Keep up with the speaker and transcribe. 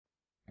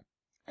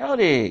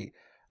Howdy!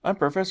 I'm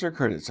Professor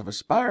Curtis of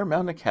Aspire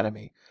Mountain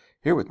Academy,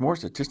 here with more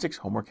statistics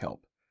homework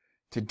help.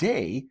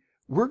 Today,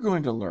 we're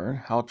going to learn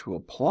how to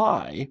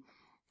apply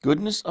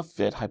goodness of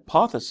fit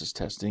hypothesis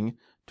testing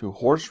to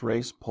horse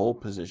race pole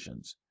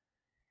positions.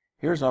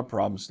 Here's our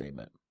problem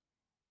statement.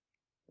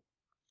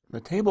 The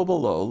table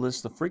below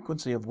lists the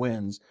frequency of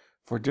wins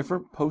for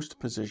different post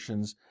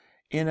positions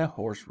in a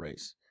horse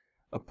race.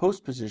 A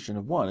post position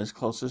of 1 is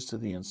closest to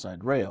the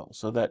inside rail,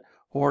 so that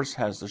horse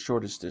has the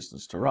shortest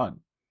distance to run.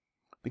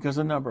 Because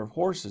the number of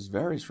horses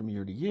varies from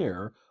year to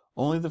year,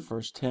 only the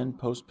first 10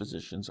 post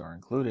positions are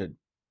included.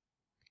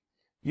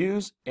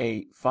 Use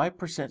a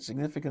 5%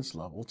 significance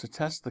level to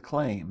test the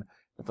claim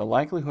that the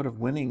likelihood of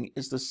winning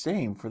is the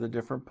same for the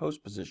different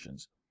post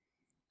positions.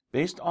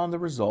 Based on the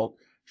result,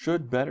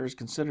 should bettors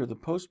consider the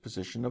post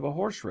position of a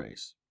horse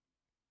race?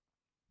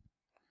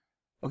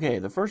 Okay,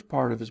 the first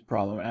part of this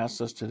problem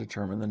asks us to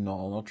determine the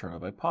null and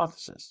alternative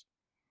hypothesis.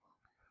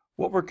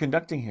 What we're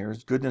conducting here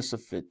is goodness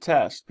of fit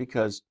test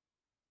because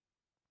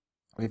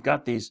we've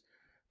got these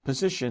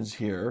positions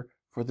here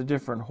for the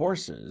different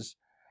horses,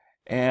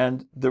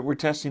 and that we're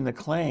testing the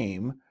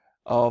claim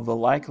of the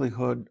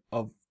likelihood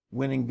of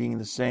winning being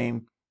the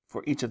same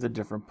for each of the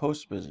different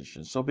post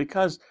positions. So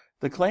because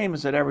the claim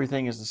is that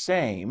everything is the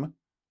same,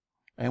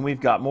 and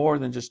we've got more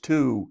than just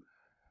two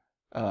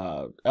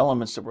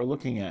elements that we're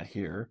looking at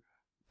here,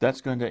 that's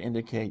going to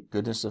indicate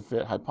goodness of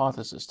fit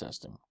hypothesis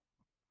testing.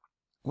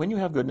 When you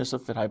have goodness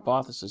of fit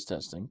hypothesis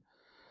testing,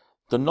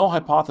 the null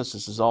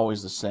hypothesis is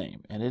always the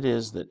same, and it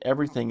is that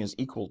everything is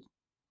equal.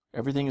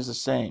 Everything is the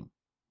same.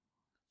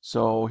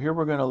 So here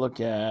we're going to look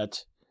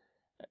at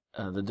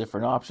the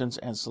different options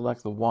and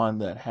select the one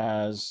that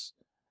has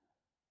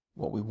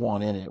what we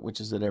want in it,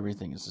 which is that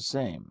everything is the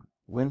same.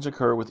 Wins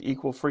occur with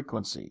equal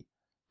frequency.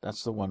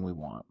 That's the one we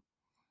want.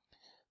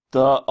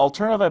 The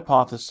alternative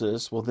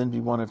hypothesis will then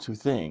be one of two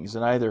things.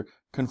 It either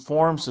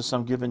conforms to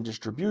some given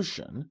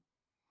distribution,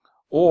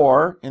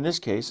 or, in this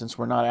case, since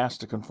we're not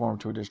asked to conform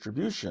to a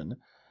distribution,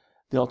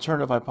 the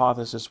alternative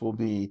hypothesis will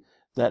be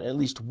that at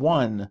least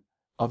one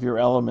of your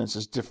elements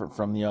is different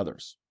from the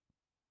others.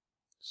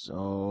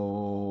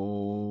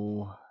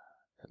 So,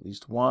 at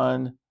least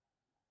one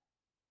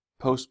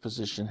post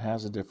position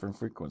has a different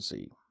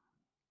frequency.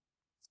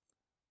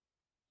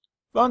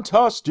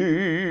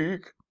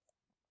 Fantastic!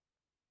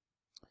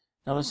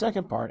 Now the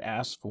second part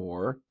asks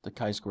for the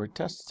chi-squared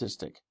test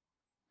statistic.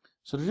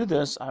 So to do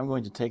this, I'm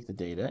going to take the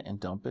data and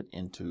dump it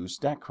into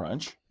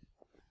StatCrunch.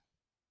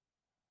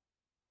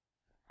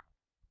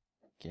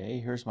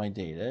 Okay, here's my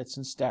data. It's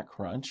in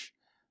StatCrunch.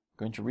 I'm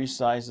going to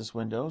resize this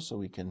window so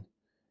we can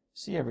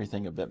see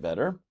everything a bit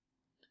better.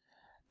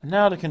 And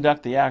now to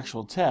conduct the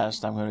actual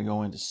test, I'm going to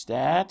go into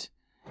Stat,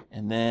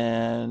 and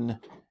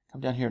then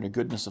come down here to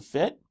Goodness of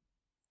Fit,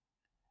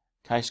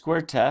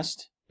 chi-squared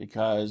test,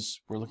 because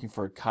we're looking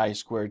for a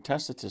chi-squared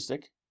test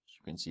statistic, as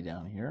you can see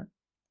down here.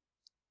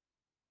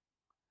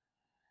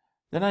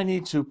 Then I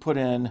need to put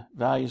in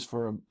values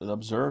for the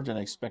observed and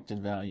expected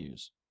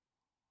values.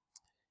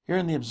 Here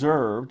in the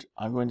observed,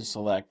 I'm going to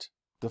select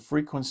the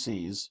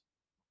frequencies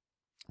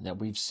that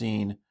we've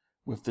seen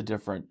with the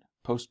different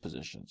post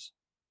positions.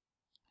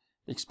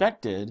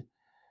 Expected,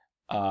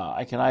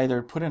 I can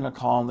either put in a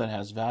column that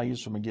has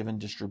values from a given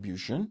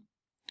distribution,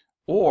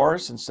 or,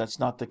 since that's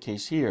not the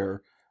case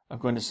here, I'm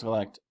going to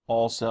select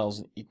all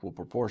cells in equal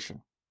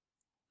proportion.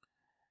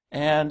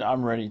 And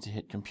I'm ready to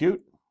hit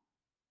compute.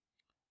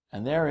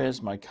 And there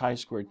is my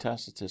chi-squared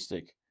test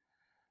statistic,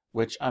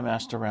 which I'm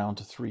asked to round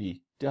to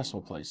 3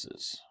 decimal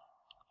places.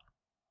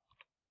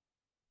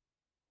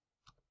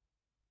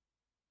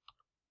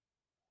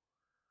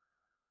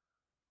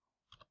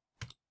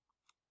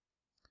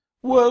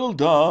 Well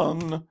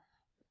done!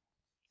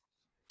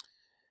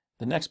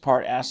 The next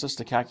part asks us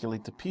to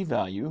calculate the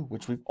p-value,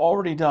 which we've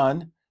already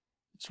done.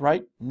 It's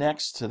right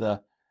next to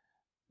the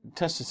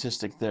test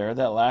statistic there,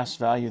 that last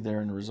value there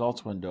in the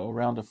results window,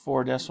 round to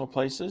 4 decimal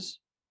places.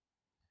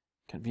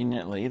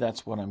 Conveniently,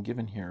 that's what I'm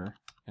given here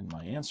in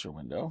my answer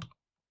window.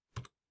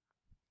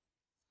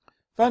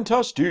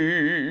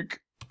 Fantastic!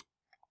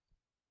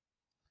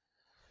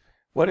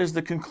 What is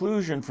the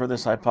conclusion for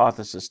this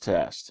hypothesis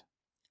test?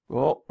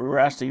 Well, we were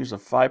asked to use a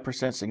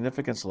 5%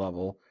 significance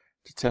level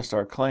to test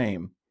our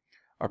claim.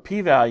 Our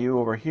p-value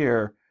over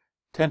here,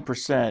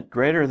 10%,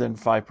 greater than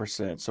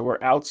 5%, so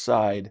we're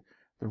outside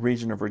the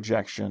region of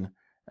rejection,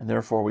 and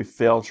therefore we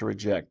fail to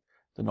reject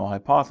the null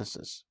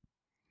hypothesis.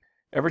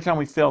 Every time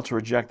we fail to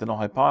reject the null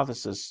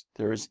hypothesis,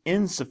 there is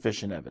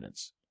insufficient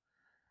evidence.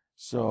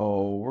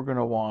 So we're going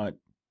to want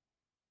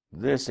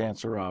this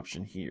answer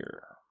option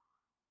here.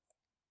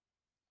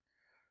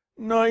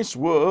 Nice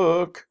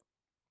work!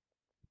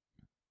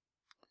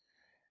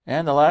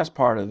 And the last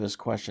part of this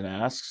question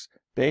asks,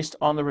 based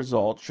on the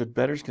result, should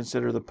bettors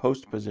consider the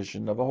post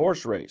position of a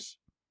horse race?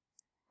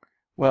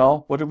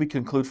 Well, what did we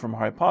conclude from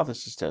our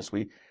hypothesis test?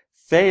 We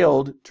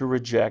failed to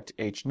reject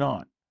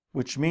H0,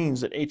 which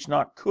means that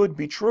H0 could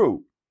be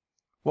true.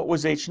 What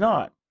was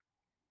H0?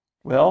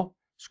 Well,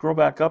 scroll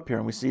back up here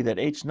and we see that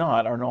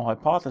H0, our null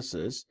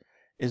hypothesis,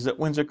 is that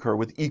wins occur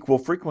with equal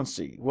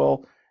frequency.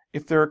 Well,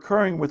 if they're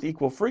occurring with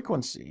equal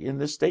frequency, and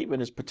this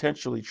statement is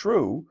potentially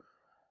true,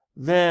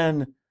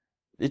 then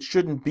it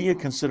shouldn't be a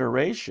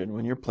consideration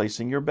when you're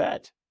placing your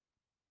bet.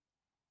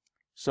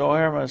 So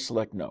here I'm going to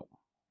select no.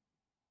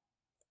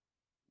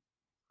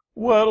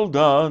 Well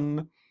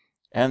done.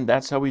 And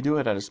that's how we do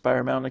it at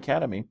Aspire Mountain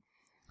Academy.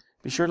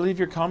 Be sure to leave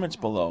your comments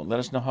below and let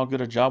us know how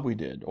good a job we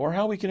did or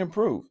how we can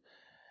improve.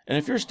 And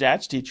if your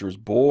stats teacher is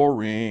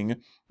boring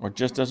or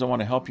just doesn't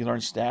want to help you learn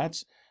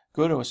stats,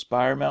 go to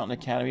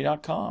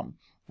AspireMountainAcademy.com,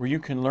 where you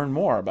can learn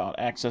more about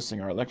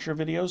accessing our lecture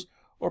videos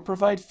or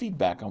provide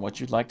feedback on what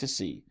you'd like to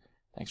see.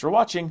 Thanks for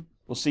watching.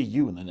 We'll see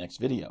you in the next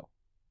video.